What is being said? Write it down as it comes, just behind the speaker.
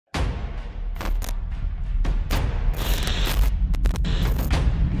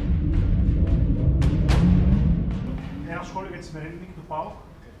σημερινή νίκη του ΠΑΟΚ,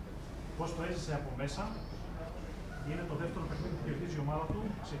 πώς το έζησε από μέσα. Είναι το δεύτερο παιχνίδι που κερδίζει η ομάδα του,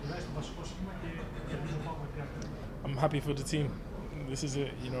 ξεκινάει στο βασικό σχήμα και κερδίζει ο ΠΑΟΚ με 3-0. I'm happy for the team. This is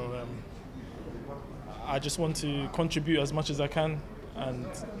it, you know. I just want to contribute as much as I can, and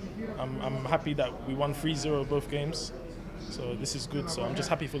I'm happy that we won 3-0 both games. So this is good. So I'm just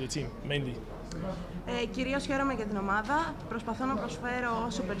happy for the team mainly. Κυρίως χαίρομαι για την ομάδα. Προσπαθώ να προσφέρω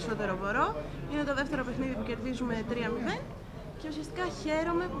όσο περισσότερο μπορώ. Είναι το δεύτερο παιχνίδι που κερδίζουμε 3-0 και ουσιαστικά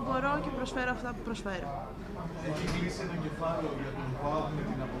χαίρομαι που μπορώ και προσφέρω αυτά που προσφέρω. Έχει κλείσει ένα κεφάλαιο για τον ΠΑΟΚ με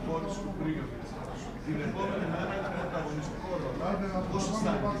την αποχώρηση του Πρίγιοβιτς. Την επόμενη μέρα έχει πρωταγωνιστικό ρόλο. Πώς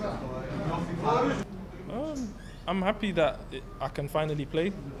αισθάνεται αυτό? I'm happy that I can finally play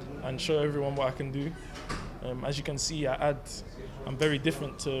and show everyone what I can do. As you can see, I'm very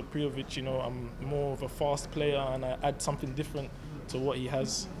different to Prijovic. You know, I'm more of a fast player, and I add something different to what he has.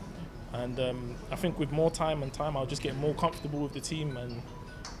 And I think with more time, I'll just get more comfortable with the team, and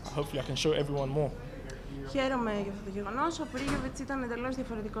hopefully I can show everyone more. Χαίρομαι για αυτό το γεγονός. Ο Πρίγιοβιτς ήταν εντελώς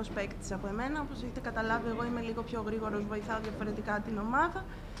διαφορετικός παίκτης από εμένα. Όπως έχετε καταλάβει, εγώ είμαι λίγο πιο γρήγορος, βοηθάω διαφορετικά την ομάδα.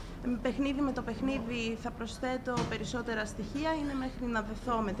 Παιχνίδι με το παιχνίδι θα προσθέτω περισσότερα στοιχεία. Είναι μέχρι να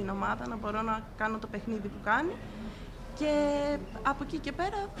δεθώ με την ομάδα, να μπορώ να κάνω το παιχνίδι που κάνει. Και από εκεί και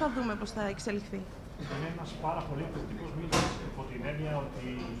πέρα θα δούμε πώς θα εξελιχθεί. Είναι ένας πάρα πολύ κριτικός μήνας, υπό την έννοια ότι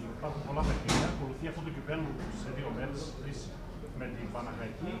υπάρχουν πολλά παιχνίδια. Ακολουθεί αυτό το κυπέλλου σε 2 μέρες, με την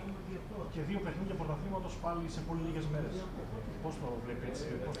Παναχαϊκή, και 2 παιχνίδια πρωταθλήματος πάλι σε πολύ λίγες μέρες. Πώς το βλέπει έτσι,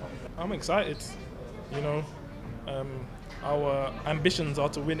 πώς το βλέπει? I'm excited. You know, our ambitions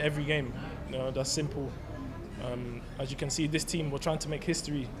are to win every game. You know, that's simple. As you can see, this team, we're trying to make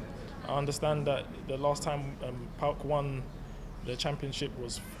history. I understand that the last time PAOK won the championship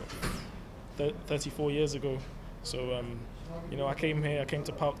was 34 years ago. So, you know, I came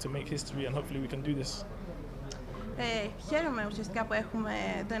to PAOK to make history, and hopefully we can do this. Χαίρομαι ουσιαστικά που έχουμε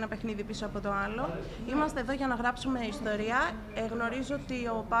το ένα παιχνίδι πίσω από το άλλο. Είμαστε εδώ για να γράψουμε ιστορία. Γνωρίζω ότι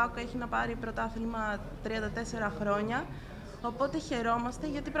ο ΠΑΟΚ έχει να πάρει πρωτάθλημα 34 χρόνια, οπότε χαιρόμαστε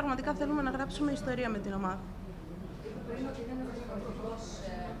γιατί πραγματικά θέλουμε να γράψουμε ιστορία με την ομάδα.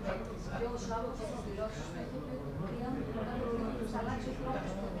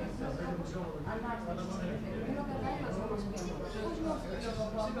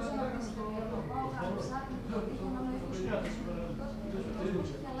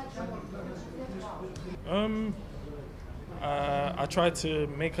 I try to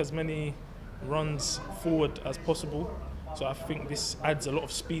make as many runs forward as possible, so I think this adds a lot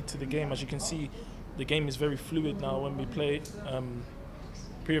of speed to the game. As you can see, the game is very fluid now when we play.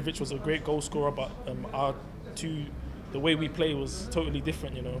 Prijovic was a great goal scorer, but the way we play was totally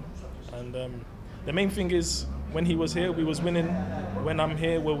different, you know. And the main thing is, when he was here, we was winning. When I'm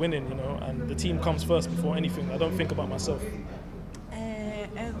here, we're winning, you know. And the team comes first before anything. I don't think about myself.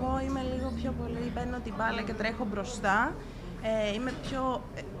 Εγώ είμαι λίγο πιο πολύ, παίρνω την μπάλα και τρέχω μπροστά. Είμαι πιο,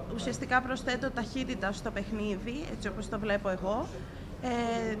 ουσιαστικά προσθέτω ταχύτητα στο παιχνίδι, έτσι όπως το βλέπω εγώ.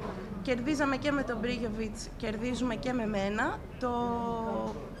 Κερδίζαμε και με τον Πρίγιοβιτς, κερδίζουμε και με μένα.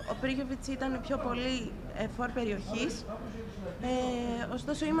 Ο Πρίγιοβιτς ήταν πιο πολύ φορ περιοχής.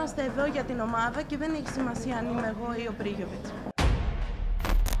 Ωστόσο είμαστε εδώ για την ομάδα και δεν έχει σημασία αν είμαι εγώ ή ο Πρίγιοβιτς.